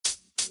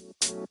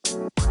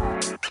Alright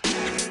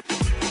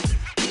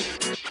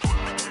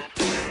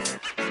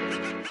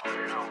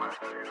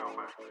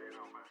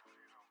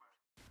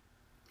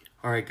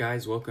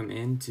guys, welcome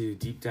into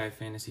Deep Dive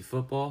Fantasy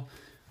Football.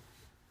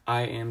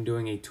 I am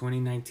doing a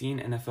 2019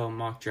 NFL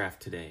mock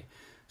draft today.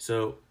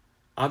 So,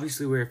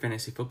 obviously we're a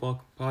fantasy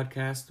football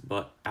podcast,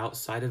 but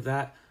outside of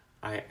that,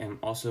 I am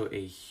also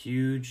a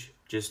huge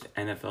just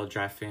NFL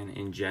draft fan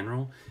in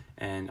general,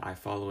 and I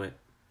follow it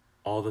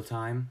all the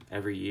time.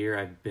 Every year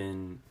I've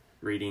been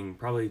reading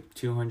probably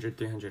 200,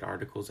 300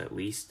 articles at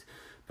least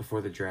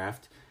before the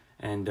draft.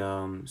 And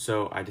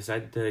so I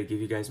decided to give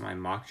you guys my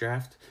mock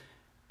draft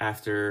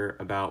after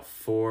about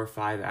 4 or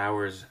 5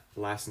 hours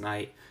last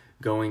night,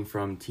 going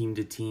from team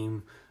to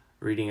team,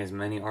 reading as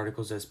many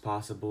articles as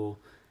possible,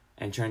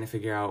 and trying to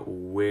figure out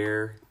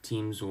where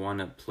teams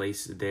want to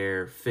place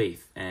their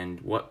faith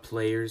and what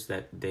players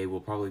that they will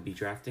probably be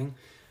drafting.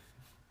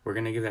 We're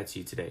going to give that to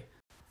you today.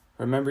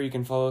 Remember, you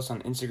can follow us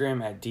on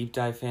Instagram at Deep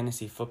Dive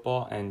Fantasy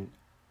Football and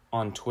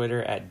on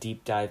Twitter at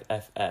Deep Dive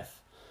FF.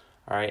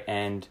 All right,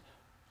 and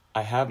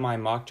I have my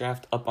mock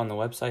draft up on the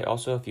website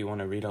also if you want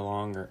to read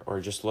along or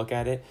just look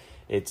at it.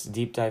 It's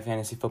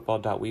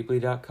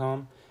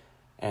deepdivefantasyfootball.weebly.com,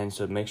 and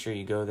so make sure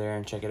you go there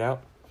and check it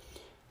out.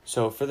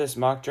 So for this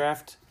mock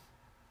draft,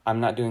 I'm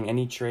not doing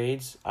any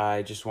trades.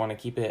 I just want to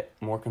keep it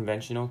more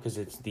conventional because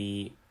it's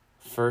the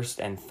first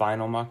and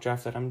final mock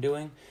draft that I'm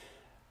doing.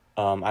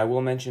 I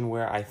will mention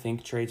where I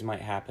think trades might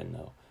happen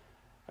though.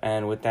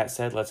 And with that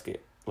said, let's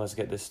get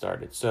this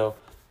started. So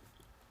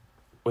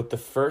with the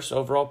first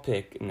overall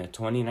pick in the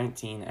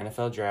 2019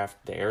 NFL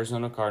Draft, the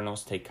Arizona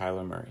Cardinals take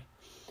Kyler Murray.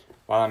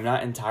 While I'm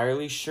not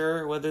entirely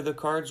sure whether the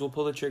Cards will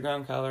pull the trigger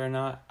on Kyler or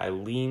not, I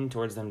lean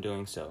towards them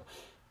doing so.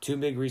 Two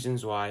big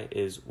reasons why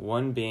is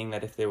one being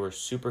that if they were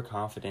super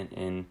confident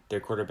in their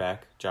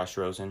quarterback, Josh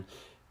Rosen,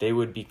 they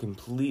would be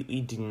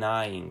completely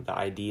denying the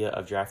idea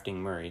of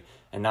drafting Murray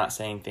and not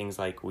saying things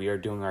like, we are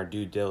doing our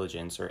due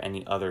diligence or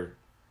any other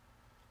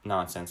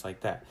nonsense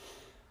like that.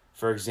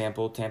 For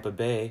example, Tampa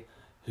Bay,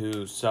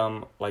 who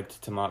some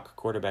liked to mock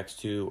quarterbacks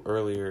to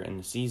earlier in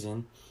the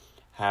season,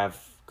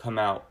 have come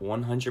out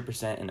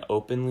 100% and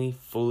openly,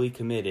 fully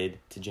committed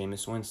to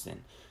Jameis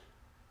Winston.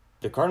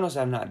 The Cardinals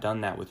have not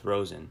done that with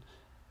Rosen,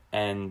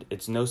 and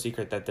it's no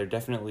secret that they're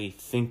definitely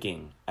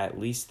at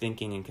least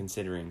thinking and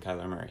considering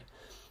Kyler Murray.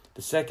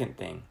 The second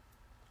thing,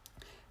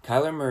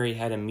 Kyler Murray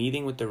had a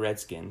meeting with the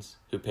Redskins,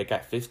 who pick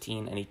at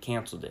 15, and he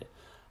canceled it.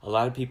 A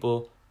lot of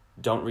people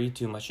don't read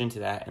too much into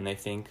that, and they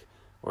think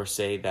or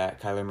say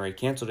that Kyler Murray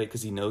canceled it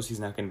because he knows he's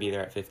not going to be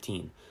there at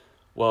 15.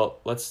 Well,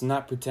 let's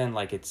not pretend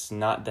like it's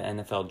not the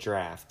NFL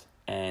draft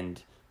and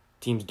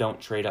teams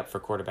don't trade up for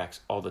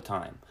quarterbacks all the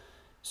time.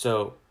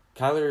 So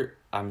Kyler,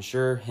 I'm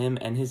sure him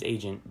and his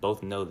agent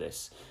both know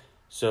this.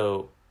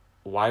 So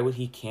why would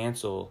he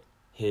cancel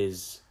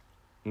his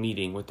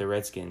meeting with the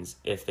Redskins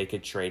if they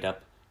could trade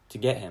up to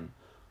get him?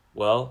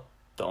 Well,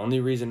 the only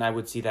reason I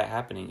would see that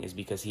happening is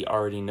because he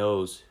already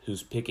knows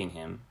who's picking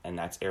him, and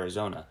that's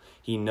Arizona.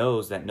 He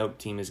knows that no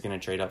team is going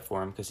to trade up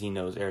for him because he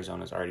knows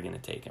Arizona's already going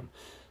to take him.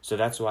 So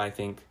that's why I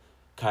think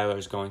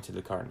Kyler's going to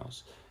the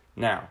Cardinals.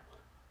 Now,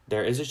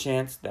 there is a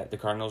chance that the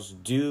Cardinals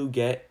do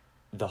get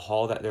the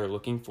haul that they're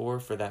looking for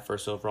that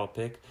first overall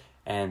pick,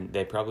 and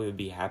they probably would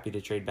be happy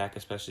to trade back,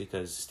 especially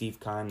because Steve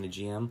Keim, the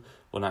GM,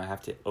 will not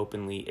have to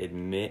openly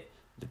admit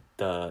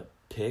the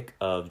pick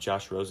of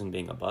Josh Rosen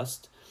being a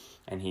bust,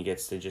 and he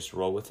gets to just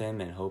roll with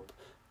him and hope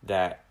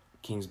that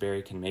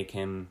Kingsbury can make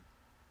him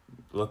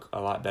look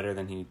a lot better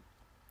than he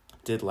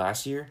did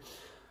last year.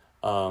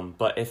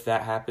 But if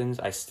that happens,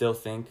 I still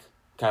think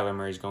Kyler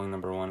Murray's going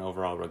number 1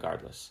 overall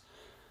regardless.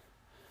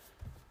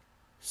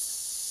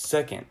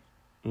 Second,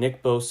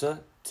 Nick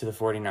Bosa to the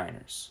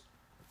 49ers.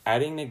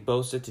 Adding Nick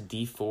Bosa to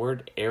Dee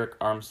Ford, Eric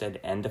Armstead,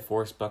 and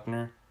DeForest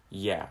Buckner,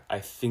 yeah, I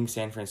think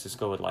San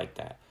Francisco would like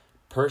that.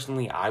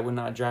 Personally, I would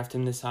not draft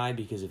him this high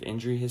because of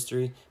injury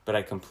history, but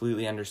I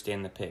completely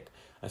understand the pick,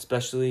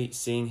 especially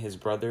seeing his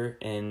brother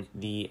in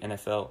the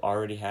NFL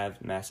already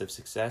have massive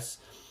success.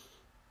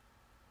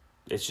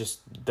 It's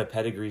just the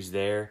pedigree's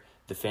there,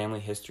 the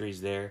family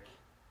history's there.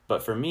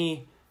 But for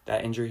me,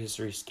 that injury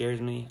history scares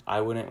me.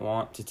 I wouldn't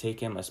want to take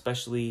him,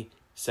 especially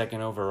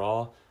second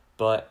overall.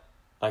 But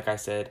like I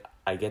said,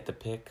 I get the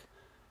pick.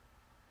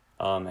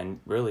 And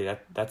really,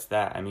 that's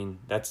that. I mean,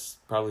 that's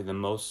probably the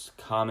most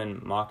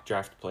common mock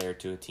draft player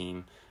to a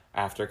team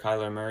after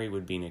Kyler Murray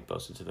would be Nick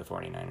Bosa to the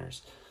 49ers.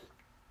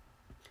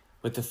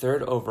 With the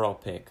third overall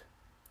pick,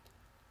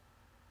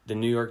 the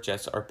New York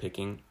Jets are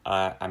picking.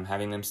 I'm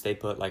having them stay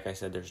put. Like I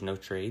said, there's no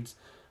trades.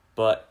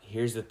 But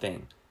here's the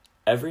thing.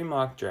 Every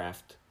mock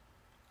draft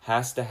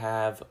has to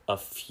have a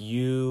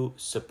few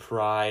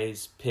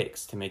surprise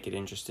picks to make it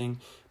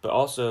interesting, but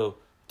also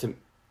to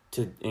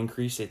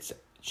increase its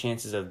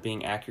chances of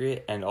being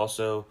accurate and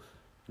also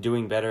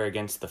doing better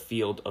against the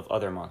field of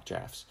other mock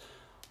drafts.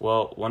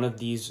 Well, one of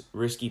these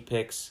risky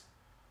picks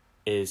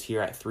is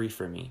here at 3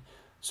 for me.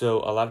 So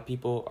a lot of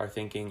people are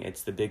thinking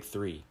it's the big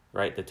 3,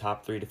 right? The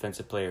top 3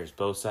 defensive players,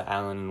 Bosa,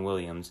 Allen, and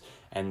Williams,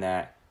 and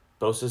that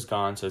Bosa's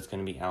gone, so it's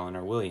going to be Allen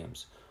or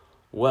Williams.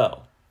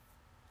 Well,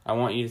 I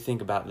want you to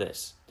think about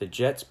this. The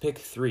Jets pick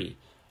 3,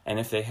 and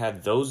if they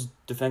had those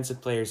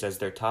defensive players as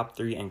their top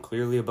 3 and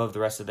clearly above the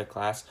rest of the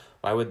class,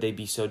 why would they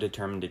be so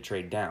determined to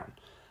trade down?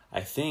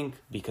 I think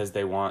because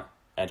they want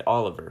Ed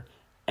Oliver,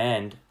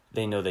 and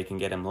they know they can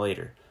get him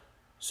later.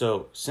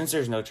 So, since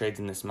there's no trades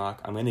in this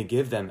mock, I'm going to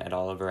give them Ed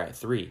Oliver at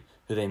 3,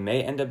 who they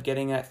may end up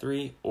getting at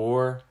 3,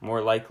 or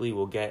more likely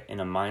will get in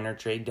a minor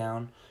trade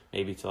down,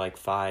 maybe to like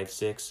 5,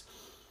 6.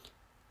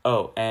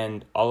 Oh,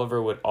 and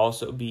Oliver would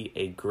also be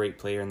a great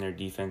player in their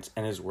defense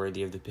and is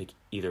worthy of the pick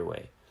either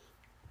way.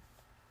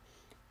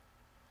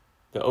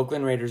 The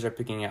Oakland Raiders are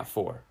picking at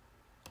 4.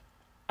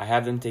 I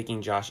have them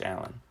taking Josh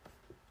Allen.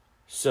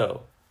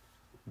 So,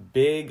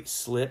 big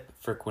slip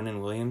for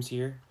Quinnen Williams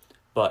here,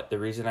 but the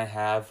reason I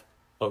have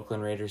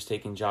Oakland Raiders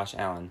taking Josh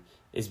Allen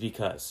is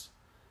because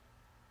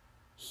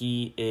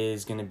he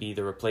is going to be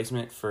the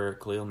replacement for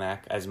Khalil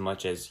Mack as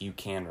much as you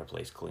can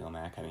replace Khalil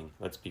Mack. I mean,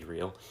 let's be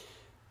real.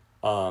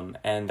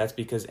 And that's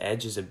because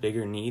edge is a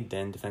bigger need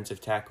than defensive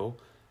tackle.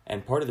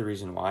 And part of the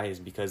reason why is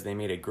because they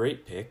made a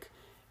great pick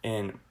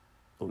in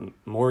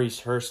Maurice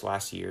Hurst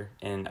last year,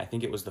 and I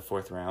think it was the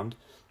 4th round,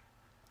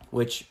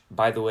 which,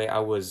 by the way, I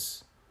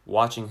was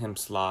watching him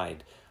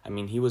slide. I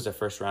mean, he was a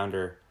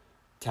first-rounder,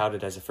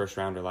 touted as a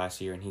first-rounder last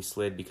year, and he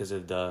slid because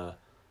of the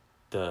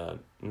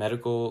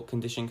medical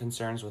condition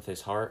concerns with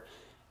his heart,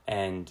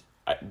 and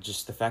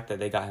just the fact that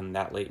they got him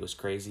that late was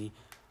crazy.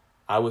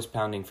 I was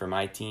pounding for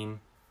my team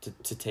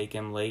to take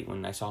him late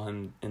when I saw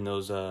him in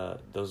those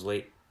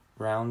late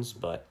rounds,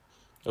 but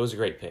it was a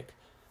great pick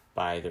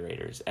by the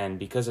Raiders, and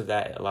because of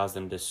that, it allows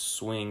them to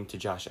swing to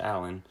Josh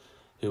Allen,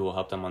 who will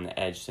help them on the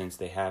edge since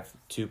they have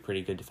 2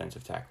 pretty good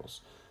defensive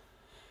tackles.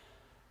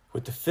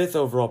 With the 5th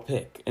overall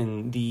pick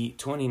in the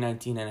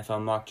 2019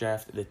 NFL mock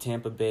draft, the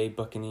Tampa Bay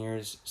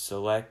Buccaneers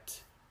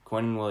select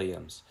Quinnen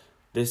Williams.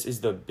 This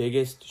is the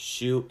biggest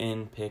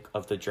shoe-in pick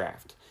of the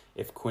draft.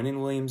 If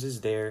Quinnen Williams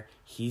is there,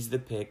 he's the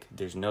pick.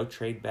 There's no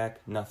trade back,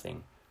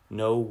 nothing.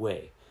 No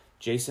way.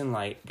 Jason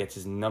Licht gets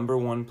his number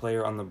 1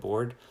 player on the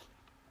board.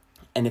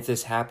 And if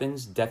this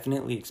happens,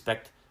 definitely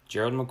expect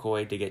Gerald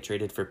McCoy to get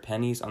traded for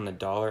pennies on the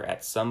dollar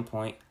at some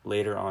point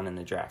later on in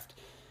the draft.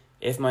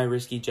 If my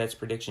risky Jets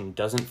prediction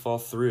doesn't fall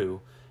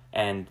through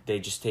and they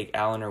just take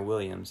Allen or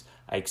Williams,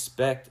 I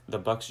expect the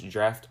Bucs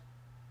draft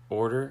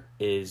board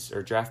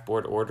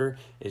order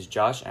is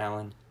Josh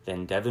Allen,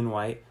 then Devin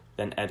White,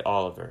 then Ed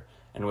Oliver.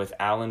 And with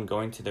Allen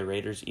going to the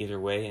Raiders either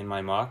way in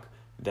my mock,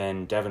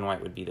 then Devin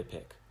White would be the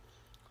pick.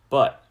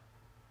 But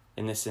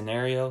in this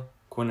scenario,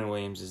 Quinnen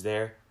Williams is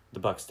there, the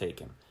Bucs take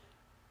him.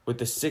 With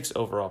the 6th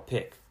overall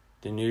pick,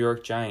 the New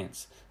York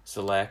Giants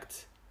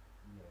select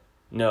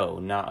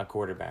not a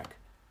quarterback.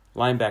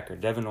 Linebacker,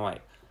 Devin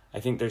White. I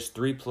think there's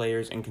 3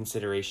 players in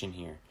consideration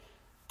here.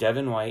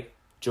 Devin White,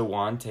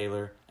 Jawan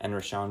Taylor, and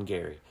Rashawn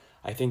Gary.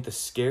 I think the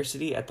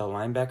scarcity at the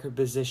linebacker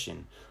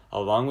position,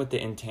 along with the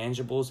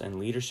intangibles and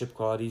leadership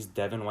qualities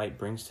Devin White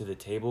brings to the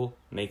table,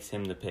 makes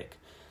him the pick.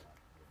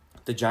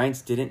 The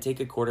Giants didn't take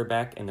a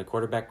quarterback in the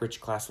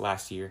quarterback-rich class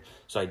last year,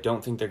 so I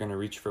don't think they're going to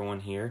reach for one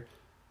here.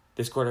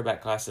 This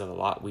quarterback class is a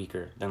lot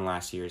weaker than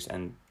last year's,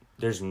 and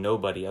there's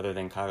nobody other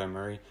than Kyler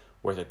Murray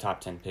worth a top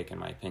 10 pick in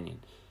my opinion.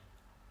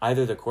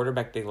 Either the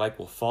quarterback they like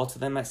will fall to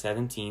them at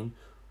 17,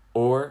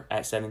 or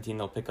at 17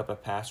 they'll pick up a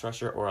pass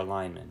rusher or a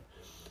lineman.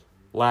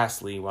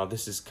 Lastly, while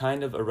this is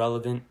kind of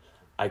irrelevant,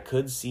 I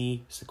could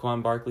see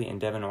Saquon Barkley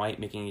and Devin White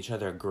making each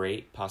other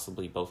great,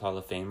 possibly both Hall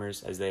of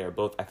Famers, as they are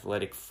both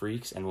athletic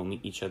freaks and will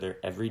meet each other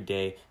every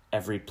day,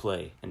 every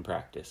play in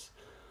practice.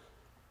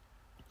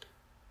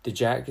 The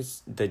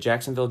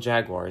Jacksonville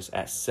Jaguars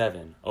at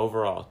 7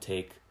 overall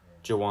take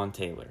Jawan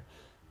Taylor.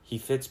 He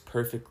fits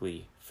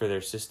perfectly for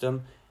their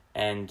system,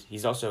 and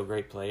he's also a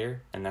great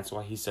player, and that's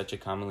why he's such a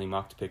commonly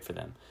mocked pick for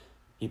them.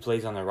 He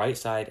plays on the right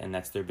side, and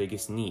that's their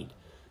biggest need.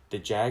 The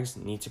Jags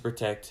need to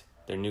protect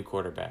their new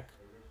quarterback.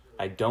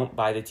 I don't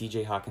buy the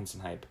TJ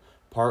Hawkinson hype,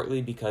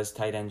 partly because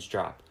tight ends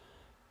drop.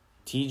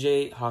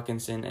 TJ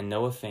Hawkinson and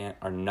Noah Fant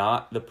are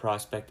not the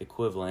prospect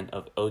equivalent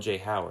of O.J.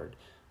 Howard.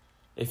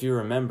 If you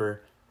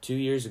remember, 2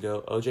 years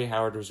ago, O.J.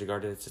 Howard was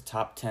regarded as a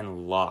top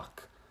 10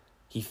 lock.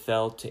 He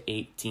fell to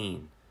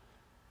 18.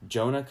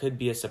 Jonah could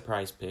be a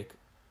surprise pick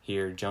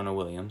here, Jonah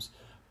Williams,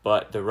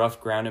 but the rough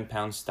ground and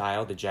pound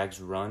style the Jags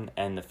run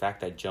and the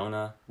fact that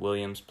Jonah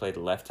Williams played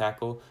left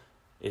tackle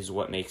is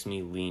what makes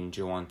me lean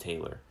Jawan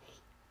Taylor.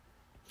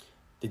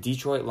 The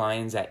Detroit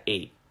Lions at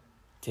 8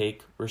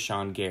 take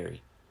Rashawn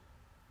Gary.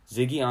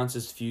 Ziggy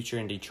Ansah's future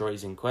in Detroit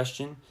is in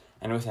question,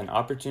 and with an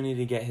opportunity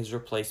to get his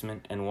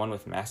replacement and one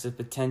with massive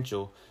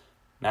potential,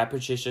 Matt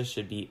Patricia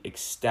should be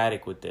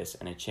ecstatic with this,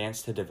 and a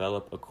chance to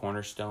develop a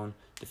cornerstone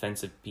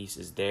defensive piece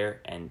is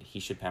there, and he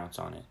should pounce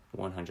on it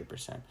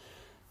 100%.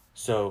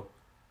 So,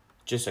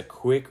 just a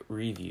quick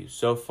review.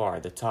 So far,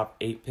 the top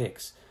 8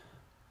 picks.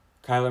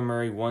 Kyler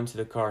Murray 1 to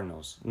the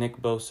Cardinals, Nick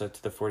Bosa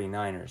to the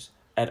 49ers,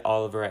 Ed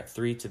Oliver at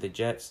 3 to the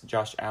Jets,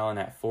 Josh Allen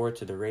at 4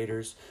 to the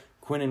Raiders,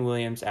 Quinnen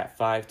Williams at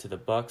 5 to the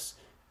Bucs,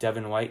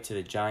 Devin White to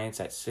the Giants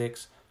at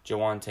 6,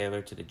 Jawan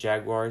Taylor to the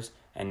Jaguars,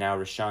 and now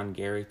Rashawn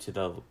Gary to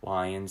the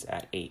Lions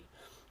at 8.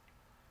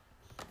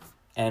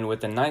 And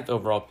with the 9th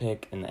overall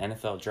pick in the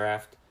NFL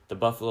draft, the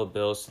Buffalo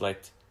Bills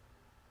select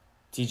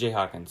TJ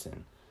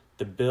Hockenson.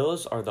 The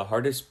Bills are the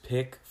hardest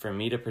pick for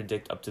me to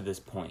predict up to this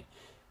point.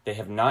 They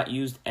have not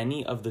used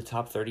any of the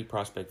top 30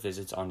 prospect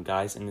visits on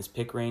guys in this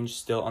pick range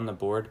still on the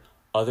board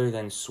other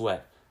than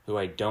Sweat, who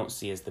I don't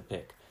see as the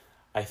pick.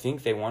 I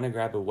think they want to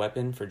grab a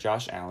weapon for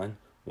Josh Allen,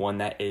 one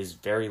that is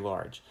very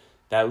large.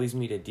 That leads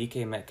me to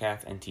DK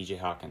Metcalf and TJ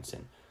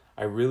Hockenson.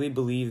 I really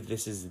believe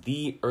this is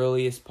the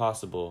earliest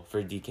possible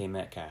for DK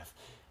Metcalf,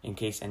 in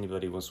case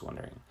anybody was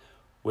wondering.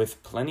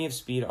 With plenty of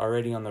speed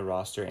already on the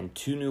roster and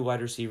 2 new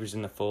wide receivers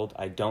in the fold,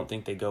 I don't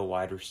think they go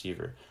wide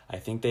receiver. I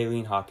think they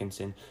lean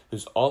Hockenson,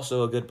 who's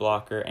also a good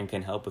blocker and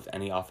can help with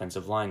any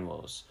offensive line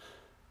woes.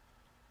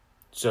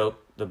 So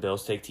the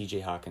Bills take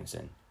TJ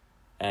Hockenson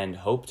and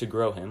hope to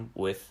grow him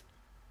with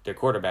their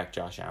quarterback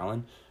Josh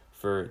Allen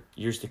for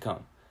years to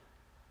come.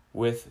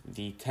 With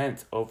the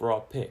 10th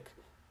overall pick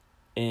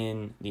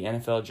in the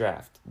NFL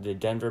draft, the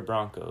Denver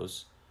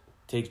Broncos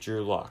take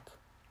Drew Lock.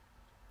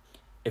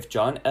 If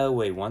John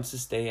Elway wants to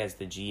stay as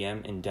the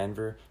GM in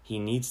Denver, he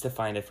needs to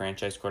find a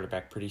franchise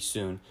quarterback pretty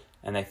soon,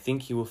 and I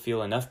think he will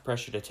feel enough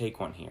pressure to take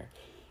one here.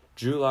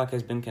 Drew Lock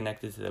has been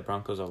connected to the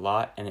Broncos a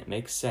lot, and it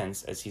makes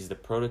sense as he's the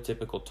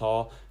prototypical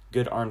tall,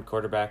 good-armed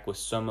quarterback with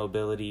some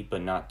mobility,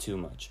 but not too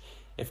much.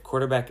 If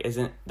quarterback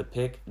isn't the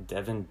pick,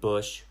 Devin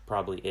Bush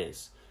probably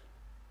is.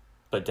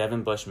 But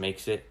Devin Bush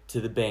makes it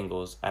to the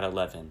Bengals at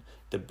 11.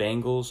 The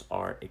Bengals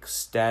are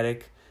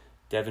ecstatic.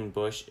 Devin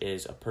Bush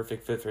is a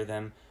perfect fit for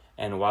them.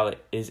 And while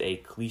it is a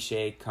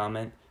cliche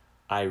comment,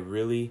 I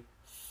really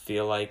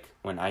feel like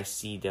when I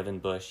see Devin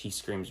Bush, he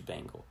screams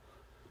Bengal.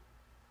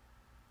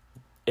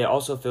 It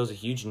also fills a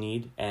huge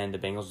need, and the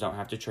Bengals don't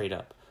have to trade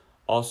up.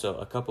 Also,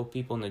 a couple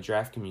people in the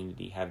draft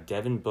community have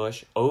Devin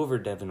Bush over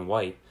Devin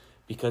White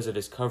because of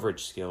his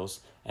coverage skills,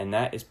 and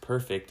that is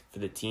perfect for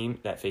the team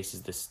that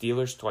faces the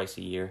Steelers twice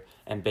a year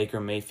and Baker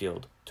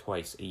Mayfield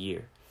twice a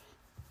year.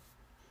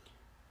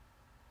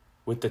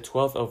 With the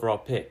 12th overall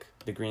pick,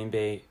 the Green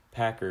Bay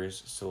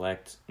Packers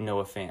select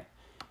Noah Fant.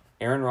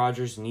 Aaron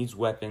Rodgers needs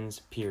weapons,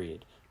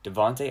 period.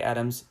 Davante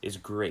Adams is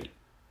great,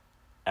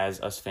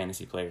 as us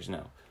fantasy players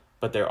know,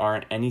 but there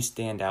aren't any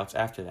standouts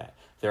after that.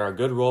 There are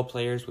good role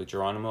players with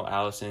Geronimo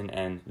Allison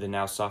and the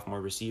now sophomore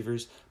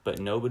receivers, but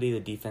nobody the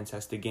defense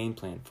has to game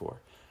plan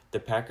for. The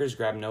Packers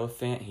grab Noah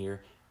Fant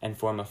here and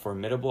form a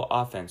formidable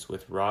offense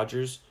with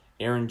Rodgers,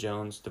 Aaron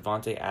Jones,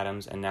 Davante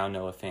Adams, and now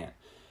Noah Fant.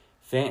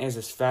 Fant is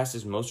as fast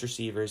as most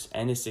receivers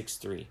and is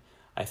 6'3".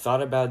 I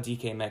thought about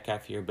DK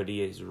Metcalf here, but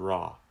he is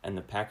raw, and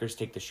the Packers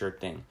take the sure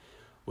thing.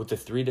 With the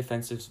three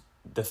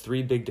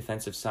big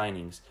defensive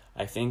signings,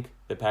 I think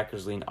the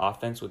Packers lean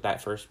offense with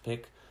that first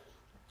pick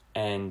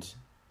and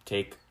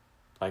take,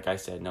 like I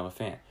said, Noah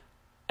Fant.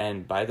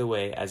 And by the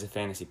way, as a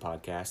fantasy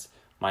podcast,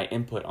 my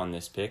input on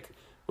this pick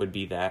would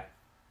be that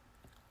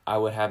I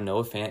would have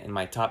Noah Fant in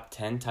my top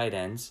 10 tight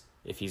ends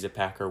if he's a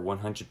Packer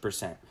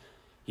 100%.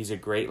 He's a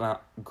great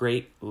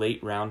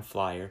late round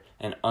flyer,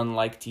 and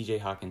unlike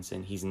TJ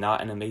Hockenson, he's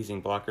not an amazing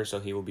blocker, so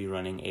he will be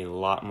running a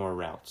lot more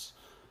routes.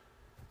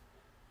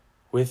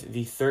 With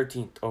the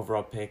 13th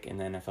overall pick in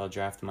the NFL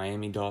draft,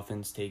 Miami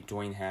Dolphins take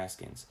Dwayne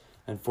Haskins.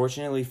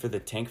 Unfortunately for the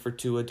tank for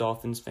Tua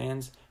Dolphins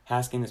fans,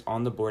 Haskins is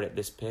on the board at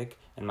this pick,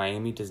 and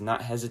Miami does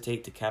not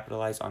hesitate to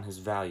capitalize on his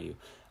value.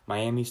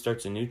 Miami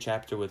starts a new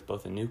chapter with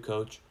both a new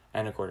coach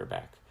and a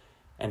quarterback.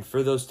 And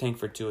for those tank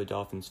for Tua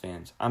Dolphins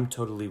fans, I'm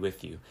totally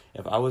with you.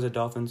 If I was a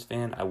Dolphins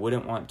fan, I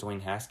wouldn't want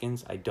Dwayne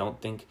Haskins. I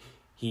don't think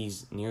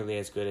he's nearly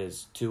as good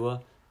as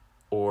Tua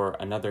or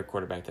another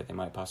quarterback that they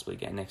might possibly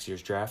get in next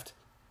year's draft.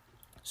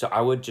 So I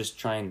would just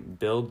try and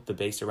build the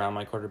base around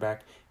my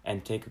quarterback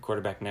and take a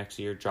quarterback next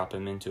year, drop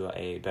him into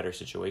a better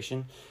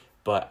situation.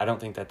 But I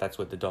don't think that that's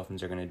what the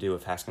Dolphins are going to do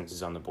if Haskins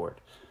is on the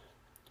board.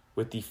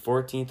 With the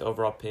 14th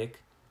overall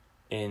pick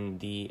in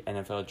the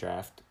NFL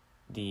draft,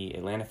 the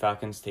Atlanta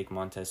Falcons take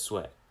Montez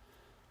Sweat.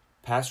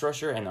 Pass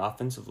rusher and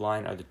offensive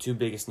line are the two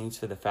biggest needs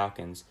for the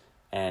Falcons,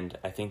 and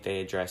I think they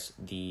address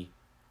the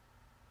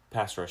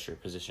pass rusher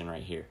position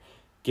right here.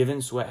 Given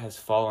Sweat has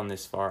fallen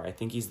this far, I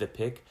think he's the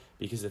pick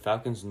because the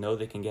Falcons know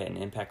they can get an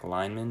impact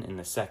lineman in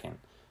the second,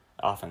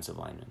 offensive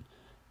lineman.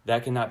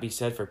 That cannot be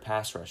said for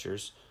pass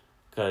rushers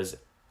because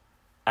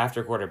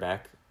after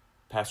quarterback,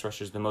 pass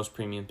rusher is the most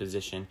premium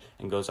position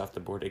and goes off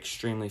the board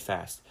extremely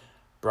fast.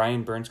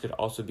 Brian Burns could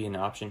also be an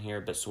option here,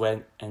 but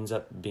Sweat ends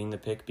up being the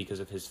pick because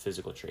of his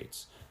physical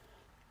traits.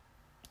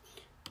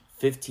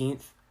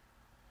 15th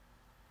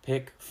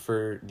pick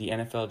for the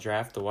NFL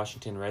draft, the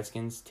Washington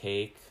Redskins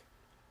take...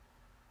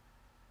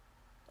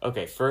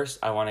 Okay, first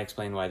I want to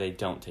explain why they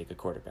don't take a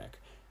quarterback.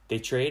 They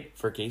trade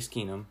for Case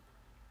Keenum,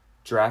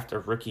 draft a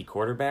rookie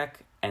quarterback,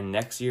 and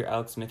next year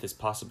Alex Smith is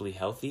possibly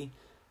healthy.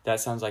 That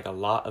sounds like a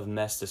lot of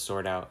mess to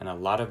sort out and a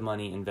lot of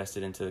money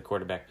invested into the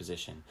quarterback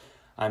position.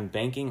 I'm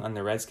banking on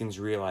the Redskins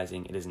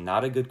realizing it is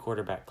not a good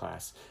quarterback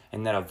class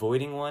and that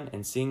avoiding one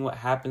and seeing what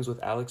happens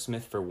with Alex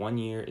Smith for 1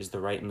 year is the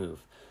right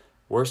move.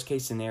 Worst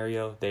case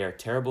scenario, they are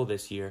terrible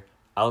this year,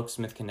 Alex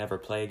Smith can never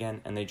play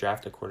again, and they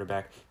draft a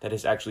quarterback that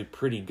is actually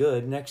pretty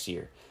good next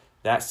year.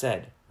 That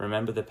said,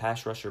 remember the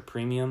pass rusher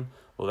premium?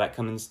 Well, that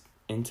comes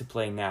into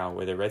play now,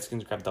 where the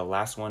Redskins grabbed the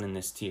last one in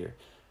this tier.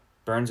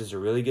 Burns is a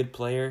really good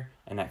player,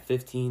 and at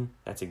 15,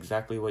 that's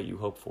exactly what you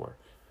hope for.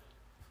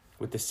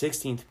 With the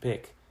 16th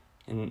pick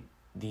in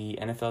the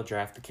NFL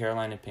draft, the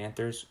Carolina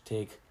Panthers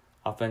take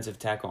offensive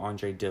tackle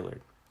Andre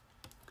Dillard.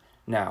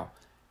 Now,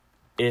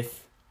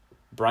 if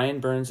Brian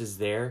Burns is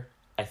there,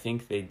 I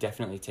think they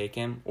definitely take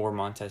him, or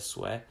Montez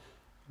Sweat.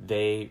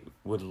 They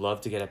would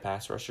love to get a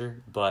pass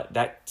rusher, but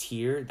that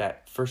tier,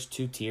 that first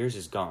 2 tiers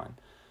is gone.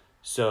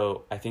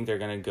 So I think they're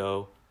going to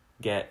go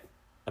get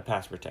a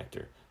pass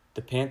protector.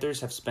 The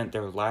Panthers have spent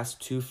their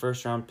last 2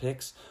 first-round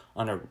picks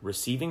on a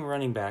receiving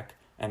running back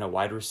and a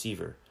wide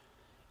receiver.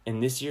 In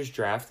this year's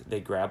draft, they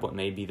grab what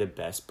may be the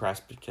best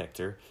pass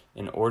protector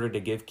in order to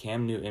give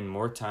Cam Newton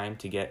more time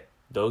to get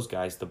those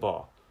guys the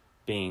ball,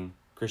 being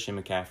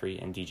Christian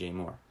McCaffrey and DJ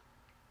Moore.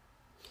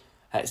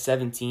 At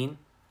 17,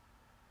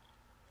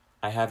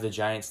 I have the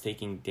Giants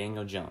taking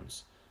Daniel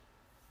Jones.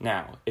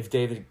 Now, if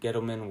David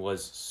Gettleman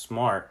was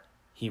smart,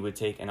 he would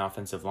take an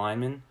offensive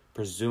lineman,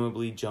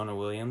 presumably Jonah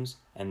Williams,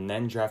 and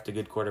then draft a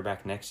good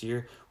quarterback next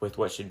year with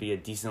what should be a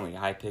decently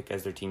high pick,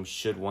 as their team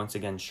should once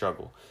again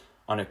struggle.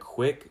 On a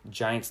quick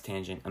Giants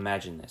tangent,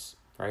 imagine this,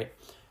 right?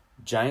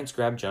 Giants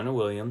grab Jonah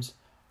Williams,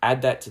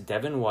 add that to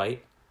Devin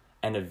White,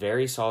 and a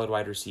very solid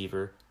wide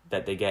receiver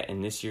that they get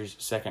in this year's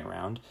second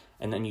round,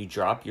 and then you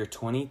drop your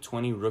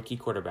 2020 rookie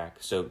quarterback,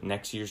 so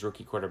next year's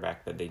rookie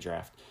quarterback that they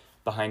draft,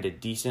 behind a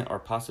decent or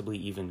possibly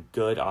even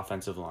good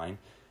offensive line,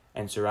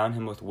 and surround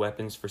him with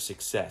weapons for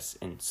success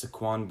in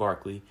Saquon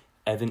Barkley,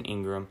 Evan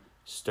Ingram,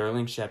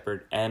 Sterling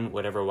Shepard, and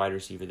whatever wide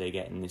receiver they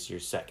get in this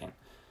year's second.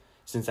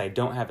 Since I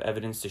don't have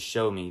evidence to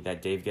show me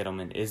that Dave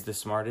Gettleman is the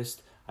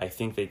smartest, I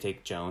think they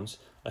take Jones,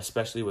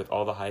 especially with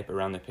all the hype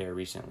around the pair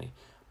recently.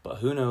 But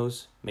who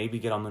knows, maybe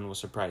Gettleman will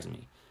surprise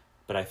me.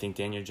 But I think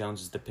Daniel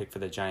Jones is the pick for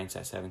the Giants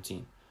at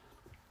 17.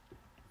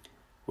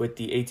 With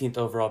the 18th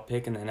overall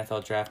pick in the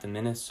NFL draft, the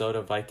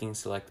Minnesota Vikings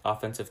select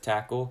offensive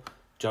tackle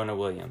Jonah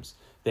Williams.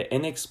 The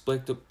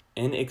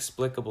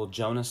inexplicable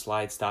Jonah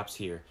slide stops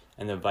here,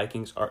 and the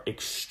Vikings are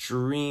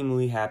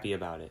extremely happy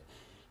about it.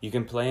 You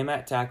can play him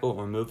at tackle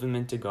or move him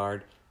into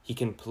guard. He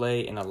can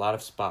play in a lot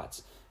of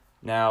spots.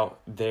 Now,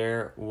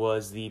 there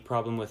was the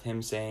problem with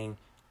him saying,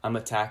 I'm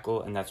a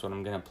tackle and that's what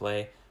I'm going to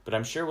play. But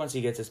I'm sure once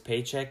he gets his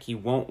paycheck, he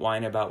won't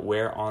whine about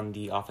where on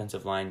the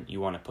offensive line you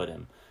want to put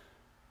him.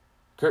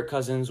 Kirk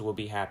Cousins will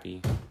be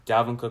happy.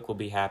 Dalvin Cook will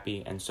be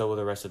happy, and so will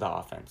the rest of the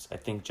offense. I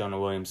think Jonah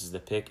Williams is the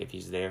pick if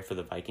he's there for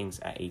the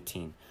Vikings at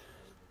 18.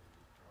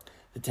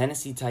 The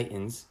Tennessee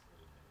Titans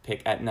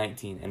pick at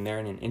 19, and they're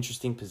in an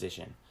interesting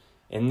position.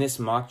 In this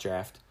mock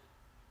draft,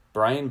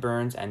 Brian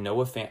Burns and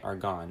Noah Fant are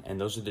gone,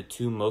 and those are the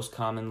 2 most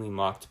commonly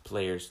mocked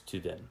players to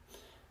them.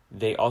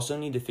 They also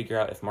need to figure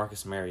out if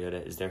Marcus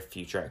Mariota is their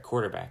future at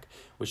quarterback,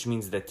 which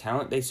means the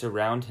talent they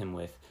surround him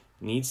with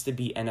needs to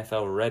be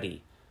NFL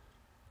ready.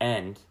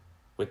 And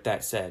with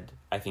that said,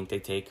 I think they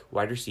take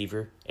wide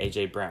receiver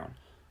A.J. Brown.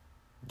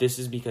 This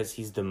is because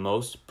he's the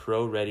most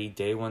pro-ready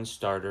day 1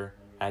 starter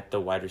at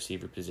the wide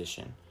receiver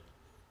position.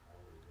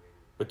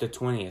 With the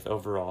 20th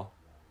overall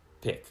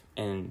pick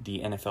in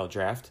the NFL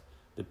draft,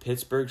 the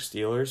Pittsburgh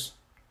Steelers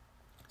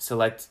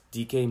select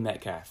DK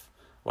Metcalf,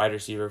 wide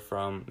receiver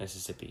from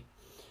Mississippi.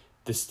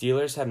 The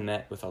Steelers have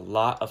met with a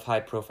lot of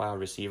high-profile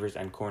receivers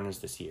and corners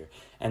this year,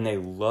 and they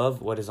love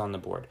what is on the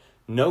board.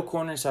 No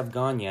corners have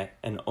gone yet,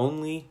 and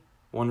only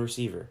one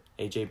receiver,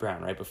 A.J.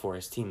 Brown, right before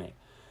his teammate.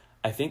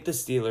 I think the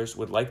Steelers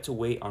would like to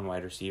wait on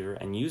wide receiver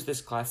and use this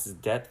class's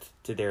depth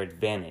to their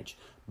advantage,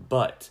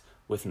 but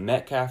with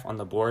Metcalf on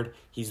the board,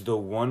 he's the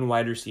one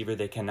wide receiver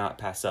they cannot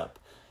pass up.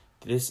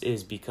 This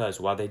is because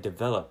while they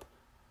develop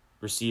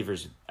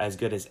receivers as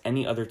good as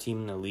any other team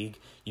in the league,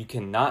 you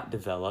cannot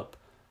develop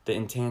the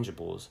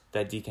intangibles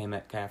that DK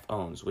Metcalf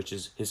owns, which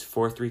is his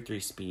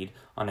 4.33 speed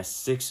on a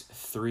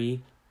 6'3"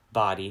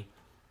 body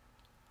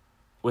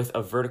with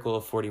a vertical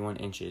of 41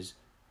 inches.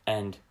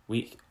 And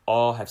we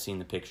all have seen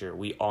the picture.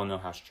 We all know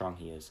how strong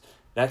he is.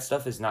 That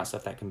stuff is not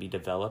stuff that can be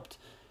developed.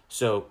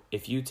 So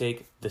if you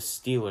take the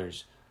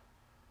Steelers'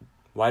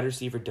 wide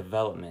receiver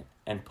development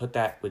and put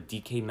that with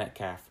DK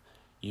Metcalf,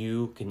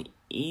 you can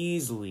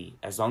easily,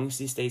 as long as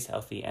he stays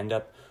healthy, end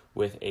up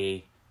with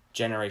a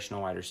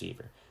generational wide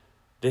receiver.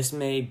 This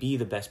may be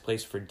the best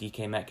place for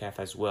DK Metcalf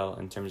as well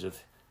in terms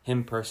of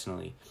him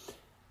personally.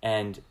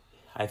 And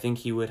I think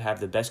he would have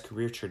the best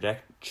career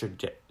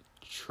trajectory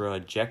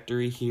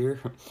here,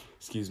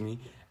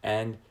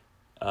 and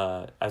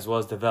as well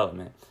as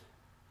development.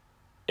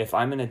 If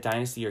I'm in a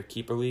dynasty or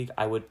keeper league,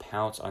 I would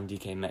pounce on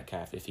DK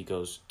Metcalf if he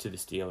goes to the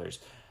Steelers.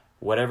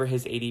 Whatever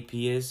his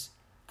ADP is,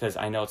 because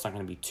I know it's not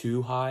going to be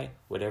too high,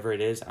 whatever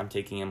it is, I'm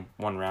taking him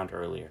 1 round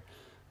earlier.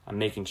 I'm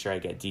making sure I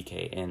get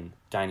DK in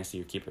dynasty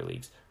or keeper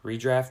leagues.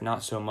 Redraft,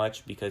 not so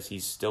much because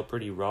he's still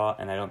pretty raw,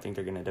 and I don't think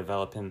they're going to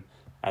develop him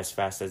as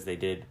fast as they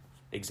did.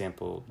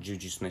 Example,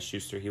 Juju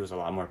Smith-Schuster, he was a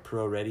lot more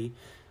pro-ready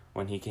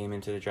when he came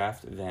into the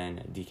draft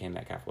than DK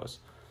Metcalf was.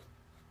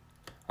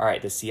 All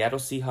right, the Seattle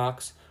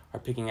Seahawks are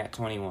picking at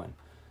 21.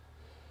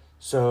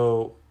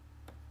 So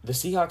the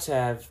Seahawks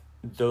have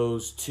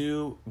those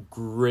two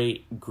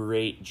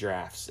great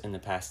drafts in the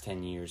past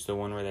 10 years. The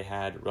one where they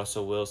had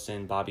Russell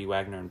Wilson, Bobby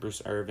Wagner, and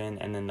Bruce Irvin,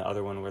 and then the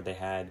other one where they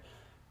had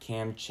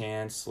Cam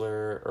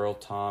Chancellor, Earl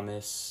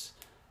Thomas,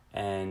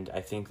 and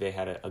I think they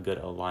had a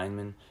good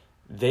lineman.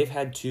 They've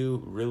had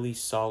two really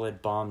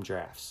solid bomb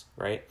drafts,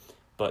 right?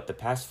 But the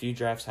past few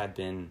drafts have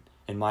been,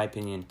 in my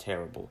opinion,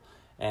 terrible.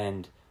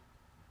 And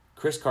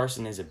Chris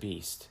Carson is a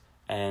beast.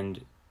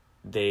 And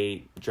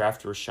they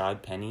draft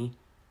Rashad Penny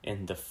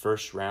in the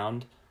first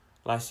round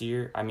last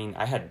year. I mean,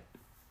 I had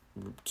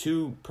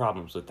two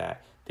problems with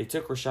that. They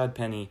took Rashad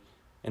Penny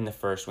in the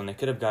first when they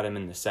could have got him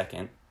in the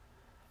second.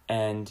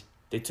 And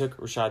they took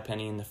Rashad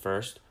Penny in the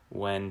first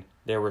when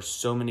there were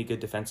so many good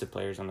defensive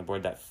players on the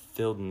board that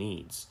filled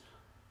needs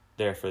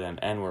there for them,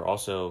 and were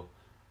also,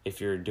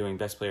 if you're doing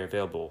best player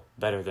available,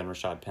 better than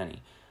Rashad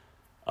Penny.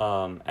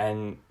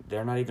 And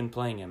they're not even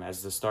playing him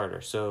as the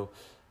starter. So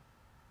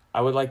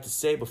I would like to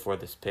say before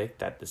this pick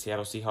that the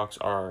Seattle Seahawks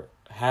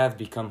have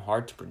become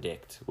hard to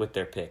predict with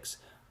their picks,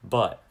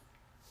 but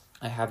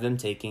I have them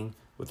taking,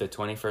 with the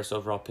 21st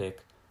overall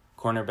pick,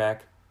 cornerback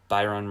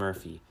Byron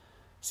Murphy.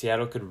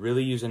 Seattle could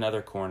really use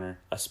another corner,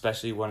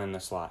 especially one in the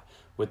slot.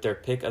 With their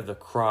pick of the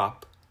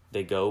crop,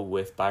 they go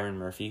with Byron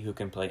Murphy, who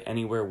can play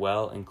anywhere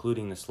well,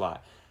 including the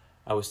slot.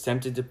 I was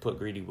tempted to put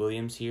Greedy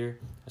Williams here,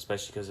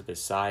 especially because of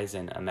his size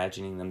and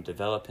imagining them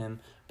develop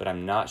him, but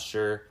I'm not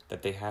sure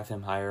that they have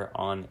him higher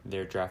on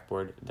their draft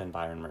board than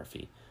Byron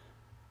Murphy.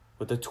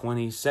 With the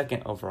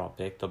 22nd overall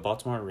pick, the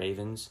Baltimore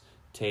Ravens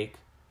take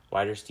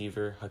wide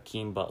receiver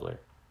Hakeem Butler.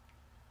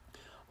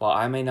 While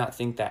I may not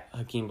think that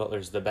Hakeem Butler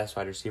is the best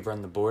wide receiver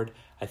on the board,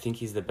 I think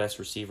he's the best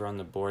receiver on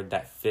the board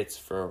that fits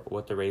for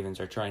what the Ravens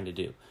are trying to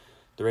do.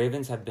 The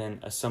Ravens have been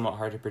a somewhat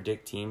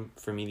hard-to-predict team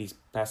for me these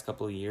past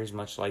couple of years,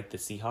 much like the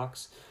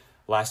Seahawks.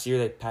 Last year,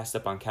 they passed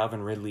up on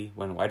Calvin Ridley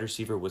when wide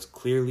receiver was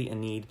clearly a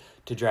need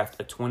to draft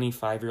a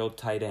 25-year-old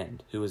tight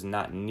end who was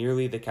not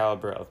nearly the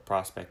caliber of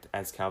prospect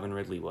as Calvin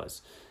Ridley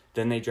was.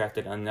 Then they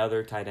drafted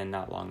another tight end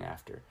not long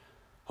after.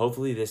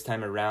 Hopefully this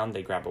time around,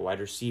 they grab a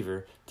wide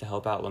receiver to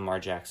help out Lamar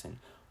Jackson,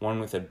 one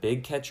with a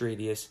big catch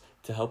radius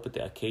to help with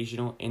the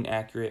occasional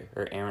inaccurate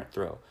or errant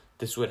throw.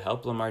 This would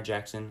help Lamar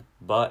Jackson,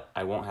 but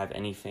I won't have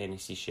any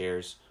fantasy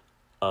shares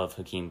of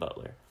Hakeem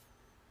Butler.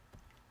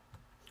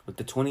 With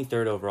the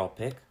 23rd overall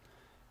pick,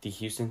 the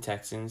Houston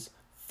Texans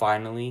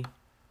finally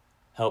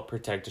help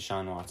protect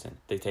Deshaun Watson.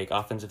 They take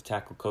offensive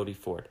tackle Cody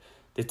Ford.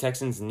 The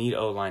Texans need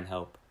O-line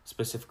help,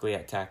 specifically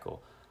at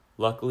tackle.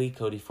 Luckily,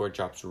 Cody Ford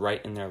drops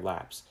right in their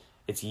laps.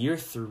 It's year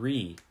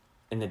 3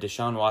 in the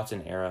Deshaun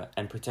Watson era,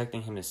 and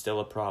protecting him is still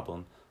a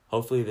problem.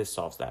 Hopefully this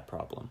solves that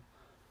problem.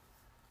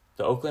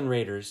 The Oakland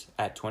Raiders,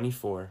 at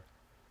 24,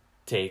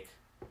 take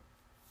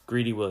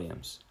Greedy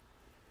Williams.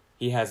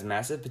 He has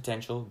massive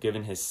potential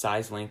given his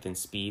size, length, and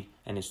speed,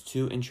 and is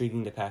too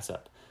intriguing to pass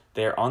up.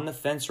 They are on the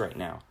fence right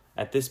now,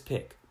 at this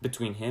pick,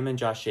 between him and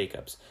Josh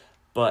Jacobs,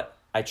 but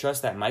I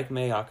trust that Mike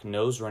Mayock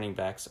knows running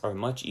backs are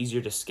much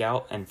easier to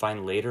scout and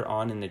find later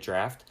on in the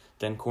draft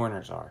than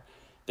corners are.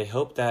 They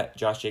hope that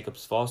Josh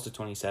Jacobs falls to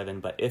 27,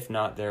 but if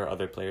not, there are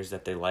other players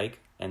that they like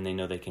and they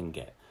know they can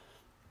get.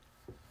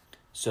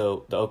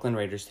 So the Oakland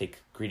Raiders take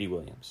Greedy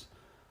Williams.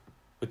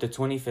 With the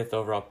 25th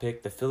overall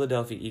pick, the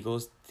Philadelphia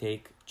Eagles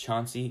take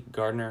Chauncey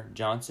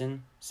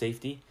Gardner-Johnson,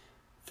 safety.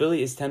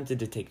 Philly is tempted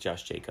to take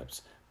Josh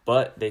Jacobs,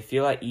 but they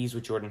feel at ease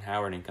with Jordan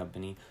Howard and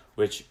company,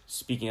 which,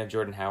 speaking of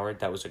Jordan Howard,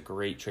 that was a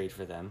great trade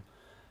for them.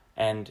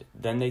 And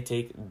then they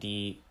take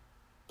the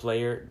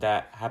player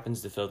that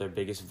happens to fill their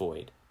biggest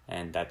void,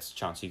 and that's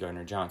Chauncey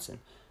Gardner-Johnson.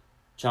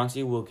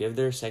 Chauncey will give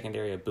their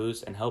secondary a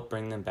boost and help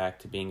bring them back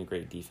to being a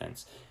great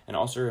defense. And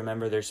also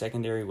remember, their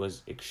secondary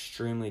was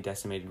extremely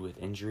decimated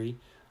with injury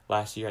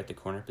last year at the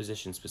corner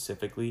position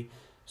specifically.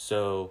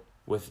 So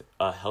with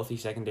a healthy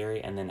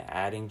secondary and then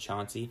adding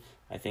Chauncey,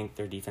 I think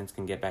their defense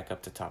can get back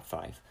up to top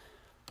 5.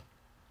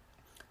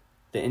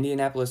 The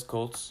Indianapolis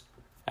Colts,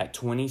 at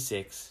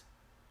 26,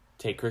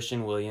 take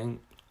Christian Wilkins,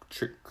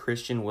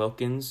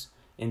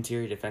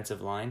 interior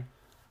defensive line.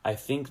 I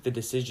think the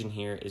decision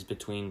here is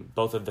between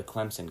both of the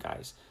Clemson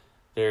guys.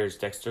 There's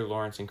Dexter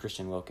Lawrence and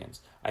Christian Wilkins.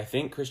 I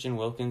think Christian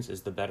Wilkins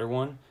is the better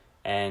one,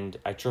 and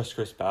I trust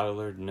Chris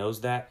Ballard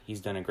knows that.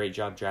 He's done a great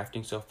job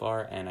drafting so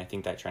far, and I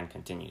think that trend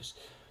continues.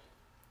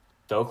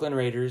 The Oakland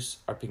Raiders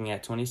are picking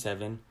at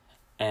 27,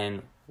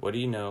 and what do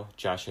you know?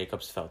 Josh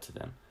Jacobs fell to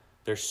them.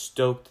 They're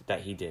stoked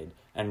that he did,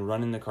 and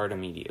running the card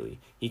immediately.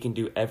 He can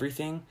do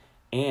everything,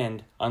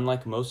 and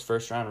unlike most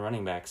first-round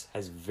running backs,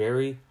 has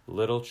very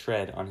little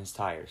tread on his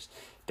tires.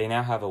 They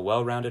now have a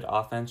well-rounded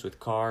offense with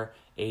Carr,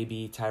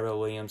 AB, Tyrell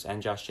Williams,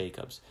 and Josh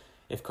Jacobs.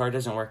 If Carr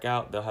doesn't work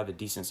out, they'll have a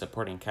decent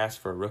supporting cast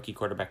for a rookie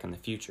quarterback in the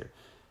future.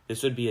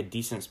 This would be a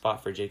decent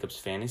spot for Jacobs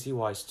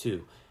fantasy-wise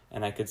too,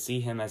 and I could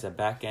see him as a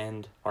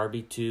back-end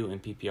RB2 in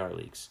PPR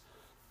leagues.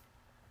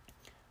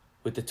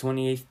 With the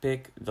 28th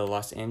pick, the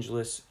Los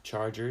Angeles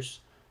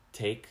Chargers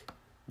take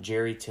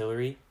Jerry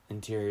Tillery,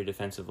 interior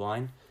defensive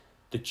line.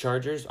 The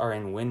Chargers are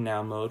in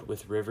win-now mode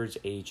with Rivers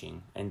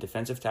aging, and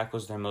defensive tackle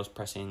is their most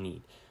pressing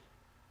need.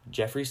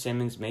 Jeffrey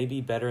Simmons may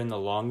be better in the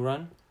long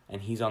run,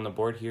 and he's on the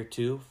board here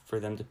too for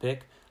them to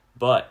pick.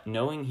 But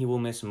knowing he will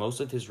miss most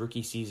of his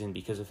rookie season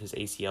because of his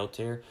ACL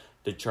tear,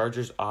 the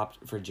Chargers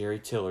opt for Jerry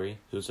Tillery,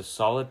 who's a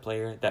solid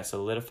player that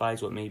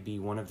solidifies what may be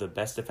one of the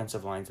best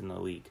defensive lines in the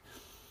league.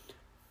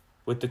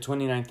 With the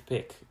 29th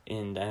pick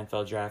in the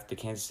NFL draft, the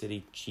Kansas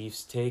City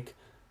Chiefs take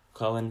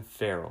Clelin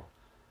Ferrell,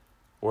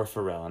 or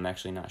Farrell, I'm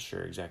actually not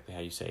sure exactly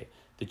how you say it.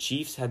 The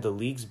Chiefs had the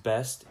league's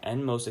best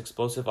and most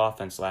explosive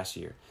offense last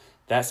year.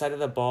 That side of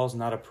the ball is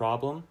not a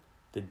problem.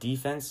 The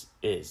defense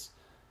is.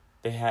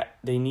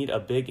 They need a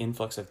big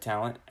influx of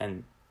talent,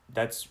 and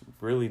that's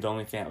really the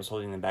only thing that was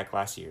holding them back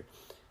last year.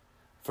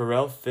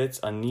 Farrell fits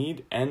a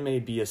need and may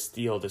be a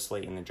steal this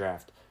late in the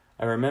draft.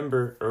 I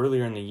remember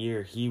earlier in the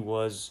year he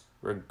was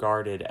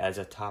regarded as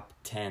a top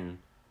 10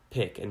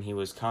 pick, and he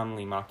was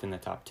commonly mocked in the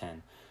top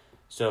 10.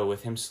 So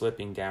with him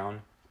slipping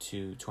down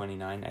to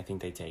 29, I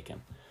think they take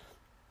him.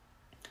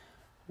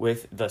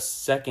 With the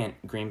second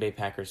Green Bay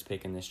Packers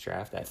pick in this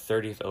draft at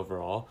 30th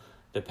overall,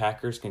 the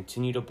Packers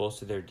continue to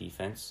bolster their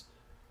defense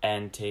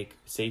and take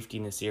safety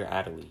Nasir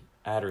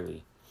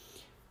Adderley.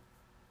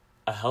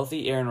 A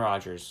healthy Aaron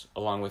Rodgers,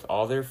 along with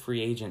all their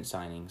free agent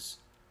signings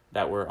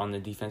that were on the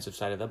defensive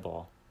side of the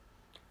ball,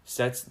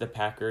 sets the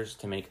Packers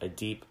to make a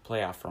deep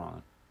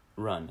playoff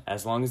run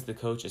as long as the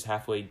coach is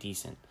halfway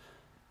decent.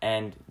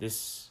 And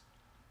this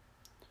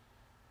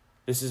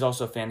is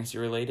also fantasy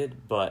related,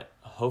 but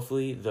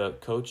hopefully the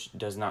coach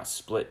does not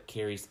split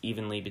carries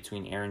evenly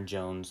between Aaron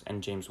Jones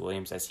and James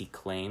Williams as he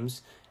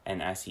claims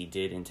and as he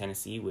did in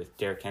Tennessee with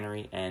Derrick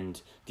Henry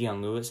and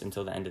Dion Lewis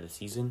until the end of the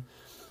season.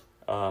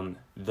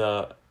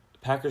 The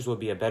Packers will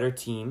be a better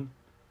team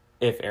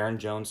if Aaron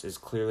Jones is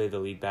clearly the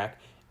lead back.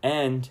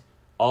 And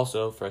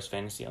also, for us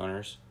fantasy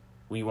owners,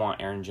 we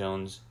want Aaron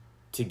Jones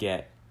to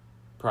get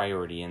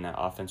priority in that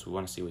offense. We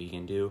want to see what he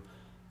can do.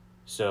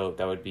 So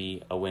that would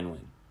be a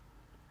win-win.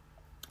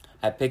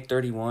 At pick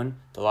 31,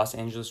 the Los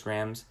Angeles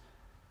Rams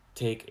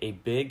take a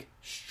big,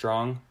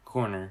 strong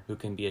corner who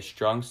can be a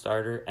strong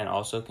starter and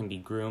also can be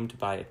groomed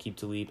by Aqib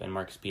Talib and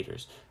Marcus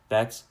Peters.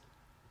 That's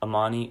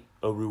Amani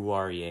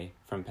Oruwariye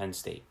from Penn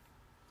State.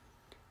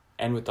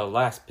 And with the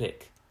last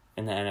pick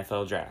in the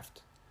NFL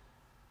draft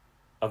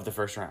of the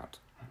first round,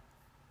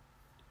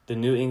 the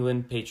New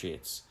England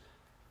Patriots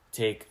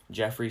take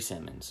Jeffrey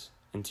Simmons,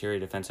 interior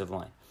defensive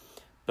line.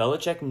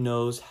 Belichick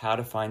knows how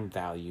to find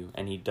value,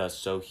 and he does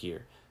so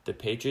here. The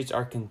Patriots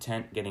are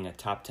content getting a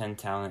top 10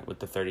 talent with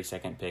the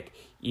 32nd pick,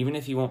 even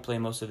if he won't play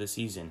most of the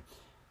season.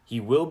 He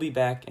will be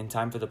back in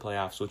time for the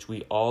playoffs, which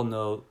we all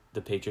know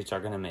the Patriots are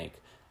going to make,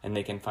 and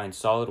they can find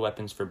solid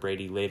weapons for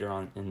Brady later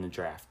on in the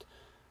draft.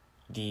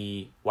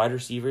 The wide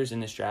receivers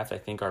in this draft, I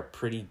think, are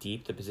pretty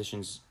deep. The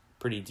position's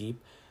pretty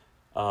deep.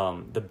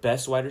 The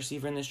best wide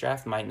receiver in this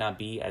draft might not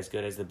be as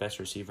good as the best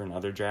receiver in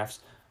other drafts,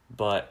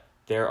 but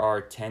there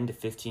are 10 to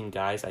 15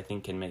 guys I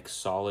think can make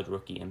solid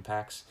rookie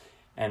impacts.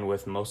 And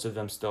with most of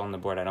them still on the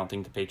board, I don't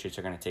think the Patriots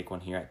are going to take one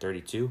here at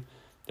 32.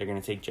 They're going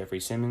to take Jeffrey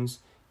Simmons.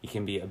 He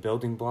can be a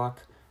building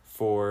block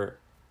for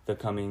the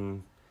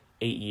coming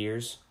 8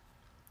 years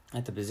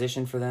at the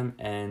position for them,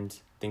 and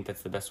I think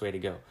that's the best way to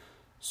go.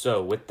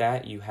 So with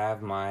that, you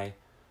have my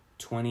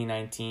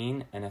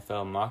 2019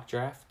 NFL mock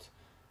draft.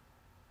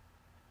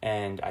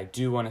 And I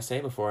do want to say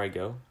before I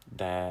go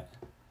that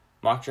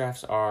mock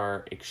drafts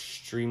are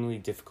extremely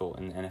difficult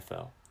in the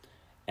NFL.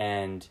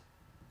 And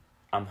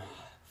I'm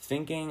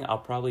thinking I'll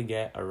probably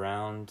get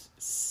around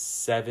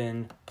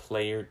 7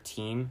 player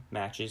team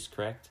matches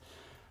correct.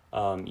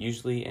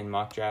 Usually in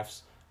mock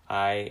drafts,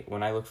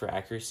 when I look for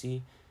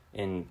accuracy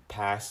in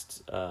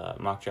past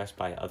mock drafts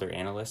by other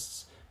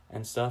analysts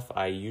and stuff,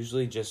 I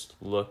usually just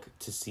look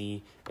to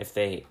see if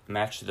they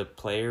match the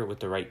player with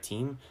the right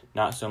team,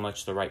 not so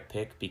much the right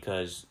pick,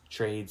 because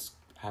trades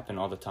happen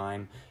all the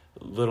time,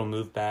 little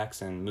move backs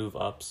and move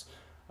ups.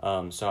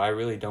 So I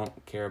really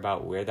don't care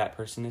about where that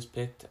person is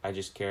picked. I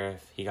just care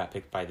if he got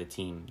picked by the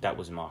team that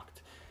was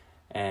mocked.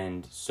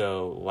 And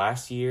so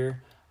last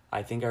year,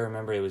 I think I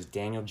remember it was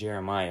Daniel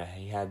Jeremiah.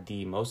 He had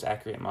the most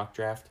accurate mock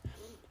draft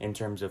in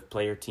terms of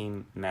player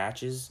team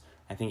matches.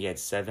 I think he had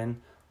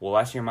 7. Well,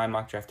 last year my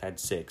mock draft had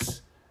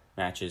 6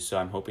 matches, so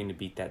I'm hoping to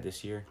beat that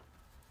this year.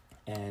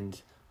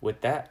 And with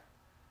that,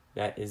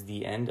 that is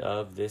the end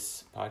of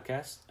this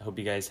podcast. I hope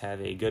you guys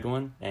have a good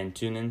one, and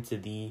tune in to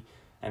the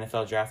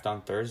NFL draft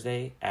on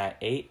Thursday at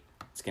 8.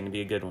 It's going to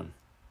be a good one.